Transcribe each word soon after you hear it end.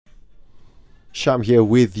Sham here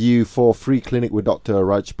with you for Free Clinic with Dr.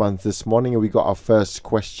 Rajpant this morning. And we got our first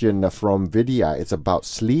question from Vidya. It's about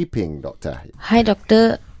sleeping, Doctor. Hi,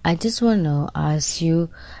 Doctor. I just want to ask you,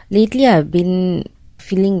 lately I've been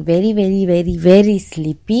feeling very, very, very, very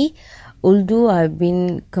sleepy. Although I've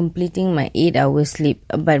been completing my 8 hours sleep,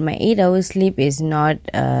 but my 8 hours sleep is not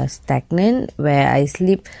stagnant, where I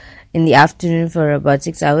sleep in the afternoon for about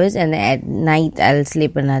 6 hours and then at night I'll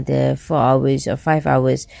sleep another 4 hours or 5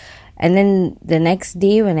 hours. And then the next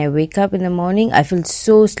day when I wake up in the morning, I feel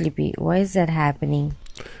so sleepy. Why is that happening?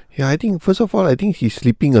 Yeah, I think, first of all, I think he's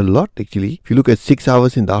sleeping a lot, actually. If you look at 6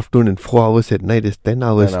 hours in the afternoon and 4 hours at night, it's 10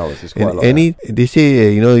 hours. 10 hours is quite a lot. They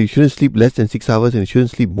say, you shouldn't sleep less than 6 hours and you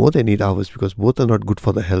shouldn't sleep more than 8 hours because both are not good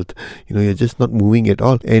for the health. You're just not moving at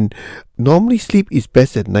all. And normally sleep is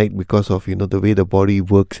best at night because of, the way the body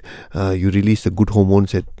works. You release the good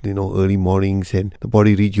hormones at, early mornings and the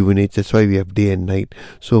body rejuvenates. That's why we have day and night.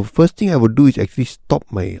 So first thing I would do is actually stop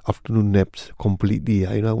my afternoon naps completely.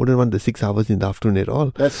 I wouldn't want the 6 hours in the afternoon at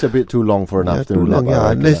all. That's a bit too long for an afternoon nap. Too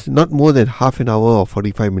long, unless not more than half an hour or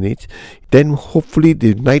 45 minutes. Then hopefully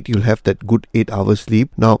the night you'll have that good 8 hours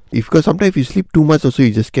sleep. Now, because sometimes if you sleep too much also,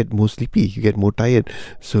 you just get more sleepy. You get more tired.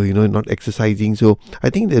 So, not exercising. So, I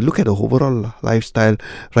think they look at the overall lifestyle,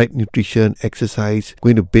 right nutrition, exercise,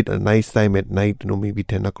 going to bed a nice time at night, maybe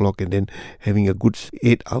 10 o'clock and then having a good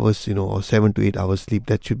 8 hours, or 7 to 8 hours sleep.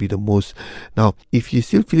 That should be the most. Now, if you're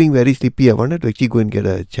still feeling very sleepy, I wanted to actually go and get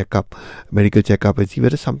a checkup, medical checkup and see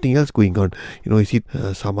whether something else going on. Is it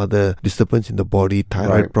some other disturbance in the body,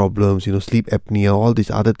 thyroid problems, sleep apnea, all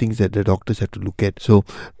these other things that the doctors have to look at. So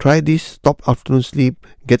try this, stop afternoon sleep,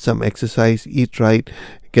 get some exercise, eat right,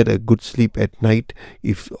 get a good sleep at night.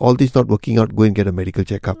 If all this not working out, go and get a medical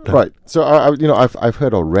checkup done. Right. So I've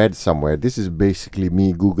heard or read somewhere. This is basically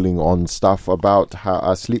me googling on stuff about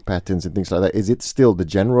how sleep patterns and things like that. Is it still the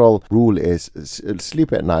general rule is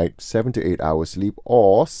sleep at night, 7 to 8 hours sleep,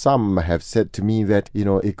 or some have said to me that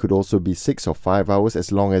it could also be 6 or 5 hours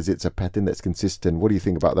as long as it's a pattern that's consistent. What do you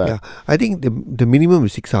think about that? Yeah, I think the minimum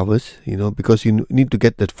is 6 hours. Because you need to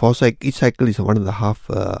get that 4 cycle. Each cycle is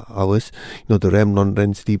 1.5 hours. The REM,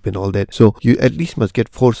 non-REM sleep and all that. So you at least must get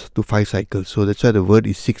 4 to 5 cycles. So that's why the word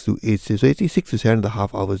is 6 to 8. So it's 6 to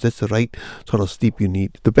 7.5 hours. That's the right sort of sleep you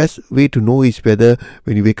need. The best way to know is whether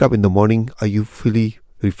when you wake up in the morning, are you fully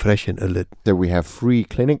refreshed and alert. So we have Free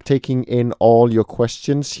Clinic taking in all your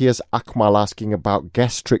questions. Here's Akmal asking about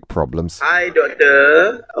gastric problems. Hi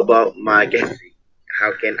doctor, about my gastric.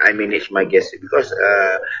 How can I manage my gastric? Because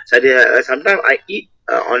sometimes I eat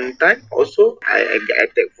on time. Also, I get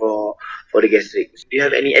attack for the gastric. Do you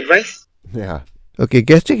have any advice? Yeah. Okay,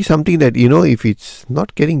 gastric is something that, if it's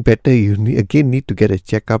not getting better, you need to get a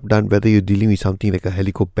checkup done, whether you're dealing with something like a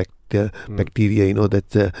Helicobacter bacteria.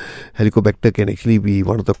 That Helicobacter can actually be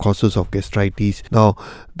one of the causes of gastritis. Now,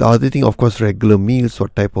 the other thing, of course, regular meals,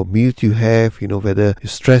 what type of meals you have, whether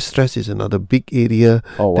stress is another big area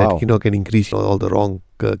that, can increase all the wrong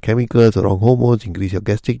chemicals, the wrong hormones, increase your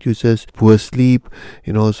gastric juices, poor sleep,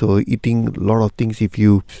 so eating a lot of things. If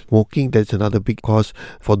you smoking, that's another big cause.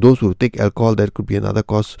 For those who take alcohol, that could be another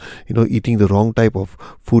cause, eating the wrong type of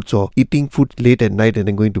foods or eating food late at night and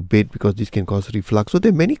then going to bed, because this can cause reflux. So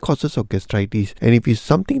there are many causes of gastritis, and if it's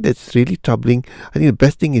something that's really troubling, I think the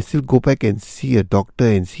best thing is still go back and see a doctor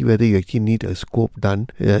and see whether you actually need a scope done,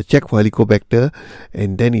 check for Helicobacter,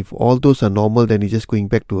 and then if all those are normal, then you're just going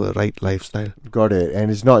back to a right lifestyle. Got it.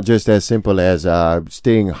 And it's not just as simple as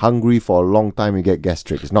staying hungry for a long time you get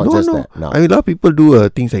gastric. It's not that. No. I mean, a lot of people do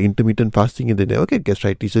things like intermittent fasting and they never get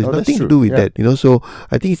gastritis. So it's nothing to do with that. So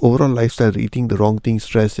I think it's overall lifestyle, eating the wrong things,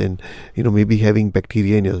 stress, and maybe having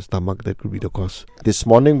bacteria in your stomach, that could be the cause. This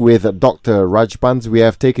morning with Dr. Rajpant, we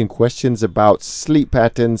have taken questions about sleep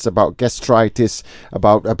patterns, about gastritis,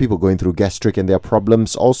 about people going through gastric and their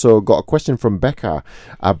problems. Also got a question from Becca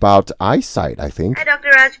about eyesight, I think. Hi, Dr.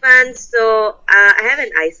 Rajpant. So I have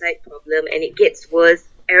an eyesight problem and it gets worse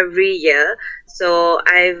every year. So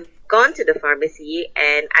I've gone to the pharmacy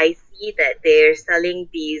and I see that they're selling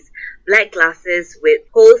these black glasses with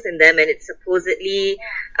holes in them, and it's supposedly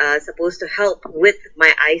supposed to help with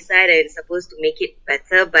my eyesight and it's supposed to make it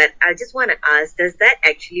better. But I just want to ask, does that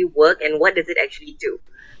actually work and what does it actually do?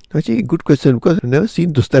 Actually, good question, because I've never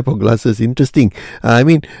seen those type of glasses. Interesting. I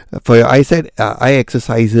mean, for your eyesight, eye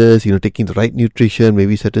exercises, taking the right nutrition,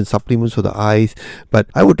 maybe certain supplements for the eyes. But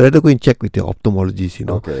I would rather go and check with your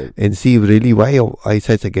ophthalmologist, and see really why your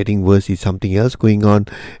eyesights are getting worse. Is something else going on?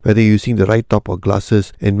 Whether you're using the right type of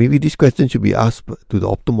glasses. And maybe this question should be asked to the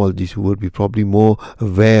ophthalmologist, who would be probably more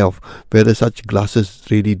aware of whether such glasses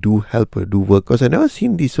really do help or do work. Because I've never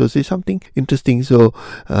seen this, so it's something interesting. So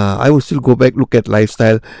I would still go back, look at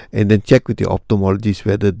lifestyle. and then check with your ophthalmologist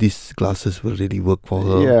whether these glasses will really work for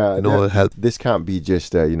her. Yeah, help. This can't be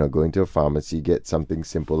just going to a pharmacy, get something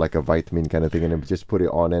simple like a vitamin kind of thing, and then just put it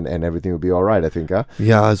on, and everything will be all right. I think, huh?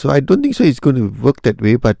 Yeah, so I don't think so. It's going to work that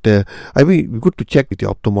way, but I mean, good to check with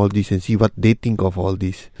your ophthalmologist and see what they think of all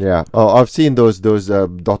this. Yeah. Oh, I've seen those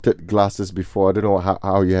dotted glasses before. I don't know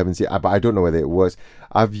how you haven't seen, but I don't know whether it works.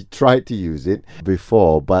 I've tried to use it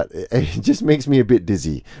before, but it just makes me a bit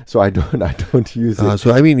dizzy, so I don't use it.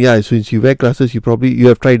 So I mean, yeah, since you wear glasses, you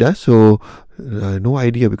have tried us. So no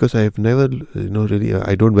idea, because I have never, really,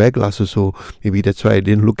 I don't wear glasses, so maybe that's why I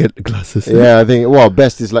didn't look at the glasses. Yeah, I think,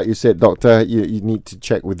 best is, like you said, doctor, you need to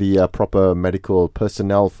check with the proper medical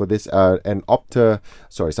personnel for this. And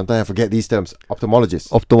sometimes I forget these terms,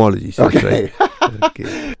 ophthalmologist. Okay. Right.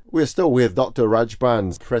 Okay. We're still with Dr.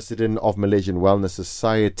 Rajban, President of Malaysian Wellness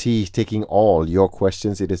Society, taking all your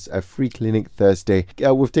questions. It is a free clinic Thursday.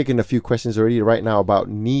 We've taken a few questions already right now about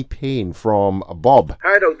knee pain from Bob.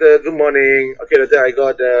 Hi, doctor. Good morning. Okay, doctor, I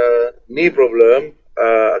got a knee problem.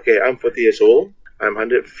 I'm 40 years old. I'm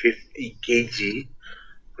 150 kg.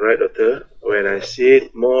 Right, doctor? When I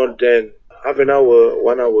sit more than half an hour,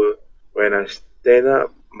 1 hour, when I stand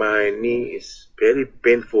up, my knee is very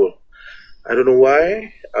painful. I don't know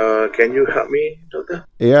why. Can you help me, doctor?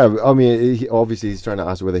 Yeah, I mean, obviously he's trying to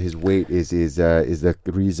ask whether his weight is the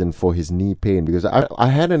reason for his knee pain, because I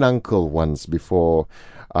had an uncle once before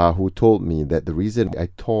who told me that the reason I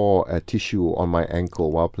tore a tissue on my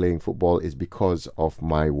ankle while playing football is because of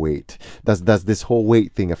my weight. Does this whole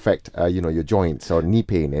weight thing affect your joints or knee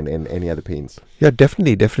pain and any other pains? Yeah,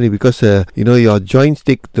 definitely, because your joints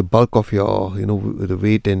take the bulk of your the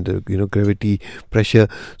weight and the gravity pressure.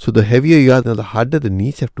 So the heavier you are, the harder the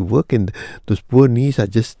knees have to work, and those poor knees are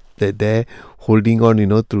just there holding on,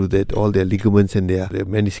 through that all their ligaments and their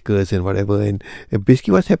meniscus and whatever. And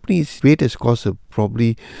basically what's happening is weight has caused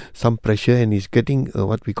probably some pressure, and he's getting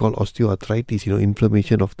what we call osteoarthritis,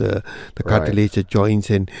 inflammation of the cartilage, the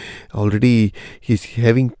joints, and already he's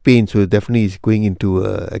having pain. So definitely he's going into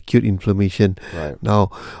acute inflammation. Right.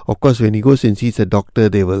 Now, of course, when he goes and sees a doctor,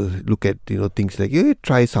 they will look at things like,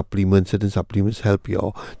 try supplements. Certain supplements help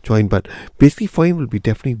your joint, but basically for him will be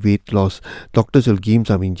definitely weight loss. Doctors will give him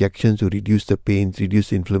some injections to reduce the pains, reduce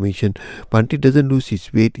the inflammation, but until he doesn't lose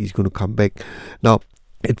his weight, he's going to come back. Now,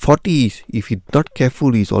 at 40, if he's not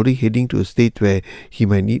careful, he's already heading to a state where he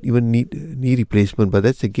might need knee replacement. But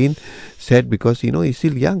that's again sad, because he's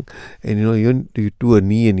still young, and you do a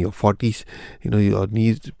knee in your 40s, your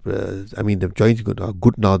knees, the joints are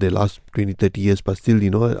good now, they last 20-30 years, but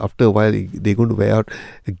still after a while they're going to wear out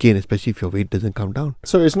again, especially if your weight doesn't come down.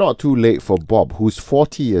 So it's not too late for Bob, who's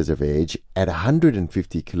 40 years of age, at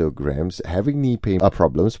 150 kilograms, having knee pain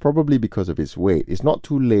problems, probably because of his weight. It's not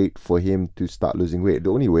too late for him to start losing weight.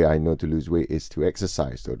 The only way I know to lose weight is to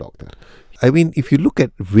exercise, though, doctor. I mean, if you look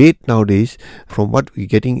at weight nowadays, from what we're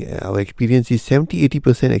getting, our experience is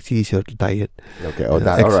 70-80% actually is your diet. Okay, all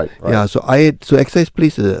right. Yeah, so exercise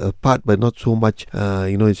plays a part, but not so much.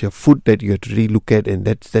 It's your food that you have to really look at, and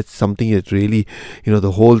that's something that really,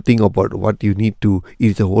 the whole thing about what you need to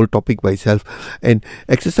eat is a whole topic by itself. And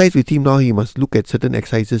exercise with him now, he must look at certain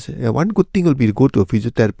exercises. One good thing will be to go to a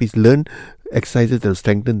physiotherapist, learn exercises that will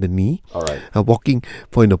strengthen the knee. All right. Walking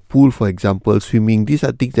in a pool, for example, swimming, these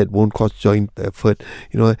are things that won't cause joint effort,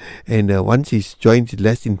 and once his joints is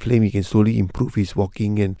less inflamed, he can slowly improve his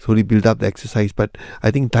walking and slowly build up the exercise. But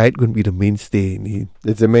I think diet going to be the mainstay.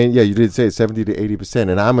 It's the main, you did say 70-80%,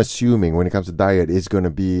 and I'm assuming when it comes to diet, it's going to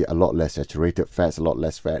be a lot less saturated fats, a lot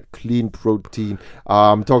less fat, clean protein.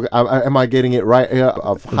 Am I getting it right here?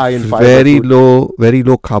 Of high in fiber, very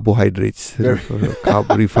low carbohydrates,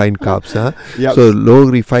 refined carbs, huh? Yep. So low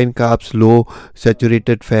refined carbs, low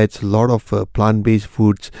saturated fats, a lot of plant-based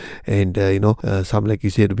foods, and some, like you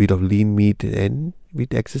said, a bit of lean meat, and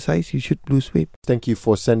with exercise you should lose weight. Thank you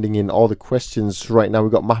for sending in all the questions. Right now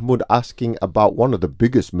we've got Mahmood asking about one of the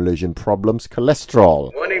biggest Malaysian problems,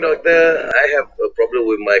 cholesterol. Morning, doctor. I have a problem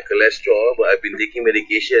with my cholesterol, but I've been taking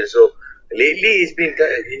medication. So lately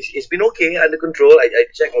it's been okay, under control. I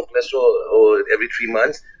check my cholesterol every 3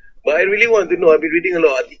 months. But I really want to know, I've been reading a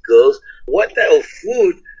lot of articles, what type of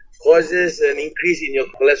food causes an increase in your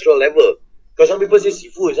cholesterol level? Because some people say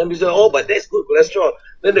seafood, some people say, but that's good cholesterol.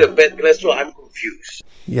 Then the bad cholesterol, I'm confused.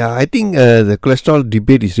 Yeah, I think the cholesterol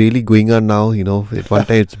debate is really going on now. At one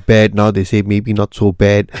time it's bad, now they say maybe not so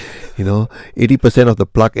bad. 80% of the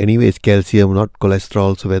plaque anyway is calcium, not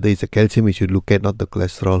cholesterol. So whether it's the calcium you should look at, not the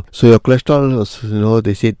cholesterol. So your cholesterol was,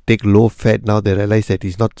 they say take low fat. Now they realize that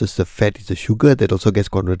it's not just the fat, it's the sugar that also gets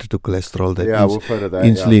converted to cholesterol. That we've heard of that.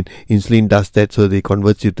 Insulin does that, so they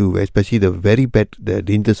convert you to, especially the very bad, the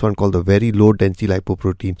dangerous one called the very low density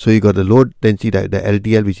lipoprotein. So you got the low density, the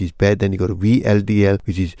LDL, which is bad. Then you got a VLDL,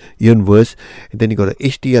 which is even worse, and then you got a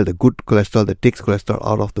HDL, the good cholesterol that takes cholesterol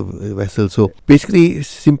out of the vessel. So basically,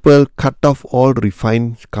 simple, cut off all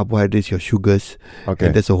refined carbohydrates, your sugars,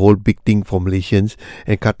 and that's a whole big thing, formulations,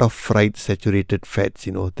 and cut off fried saturated fats.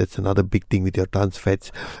 That's another big thing with your trans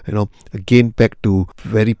fats. Again back to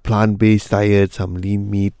very plant-based diet, some lean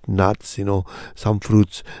meat, nuts, some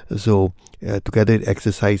fruits. So together with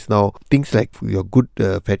exercise, now things like your good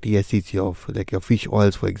fatty acids, like your fish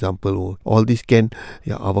oils, for example, all these can,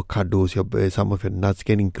 your avocados, some of your nuts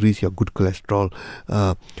can increase your good cholesterol.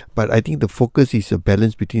 But I think the focus is a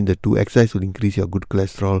balance between the two. Exercise will increase your good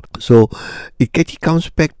cholesterol. So it actually comes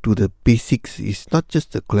back to the basics. It's not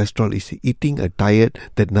just the cholesterol, it's eating a diet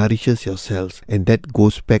that nourishes your cells, and that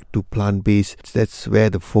goes back to plant-based. That's where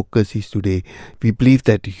the focus is today. We believe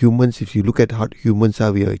that humans, if you look at how humans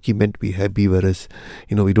are, we are actually meant to be herbivorous.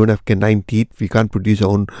 We don't have canine teeth, we can't produce our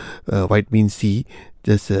own vitamin C.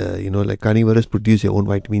 Just like carnivores produce their own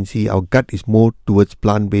vitamin C. Our gut is more towards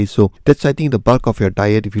plant-based. So that's, I think, the bulk of your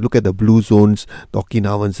diet. If you look at the blue zones, the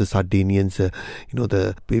Okinawans, the Sardinians,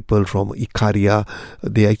 the people from Ikaria,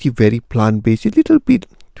 they're actually very plant-based. A little bit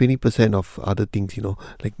 20% of other things,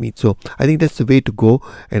 like meat. So I think that's the way to go,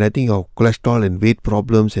 and I think your cholesterol and weight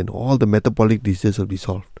problems and all the metabolic diseases will be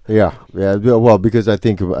solved. Yeah. Well, because I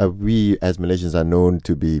think we as Malaysians are known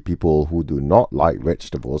to be people who do not like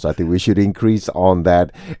vegetables. I think we should increase on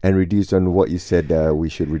that and reduce on what you said we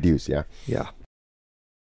should reduce. Yeah.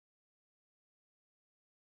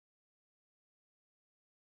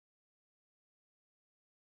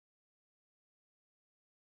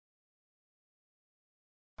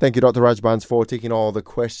 Thank you, Dr. Rajbans, for taking all the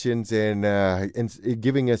questions and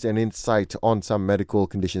giving us an insight on some medical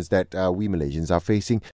conditions that we Malaysians are facing.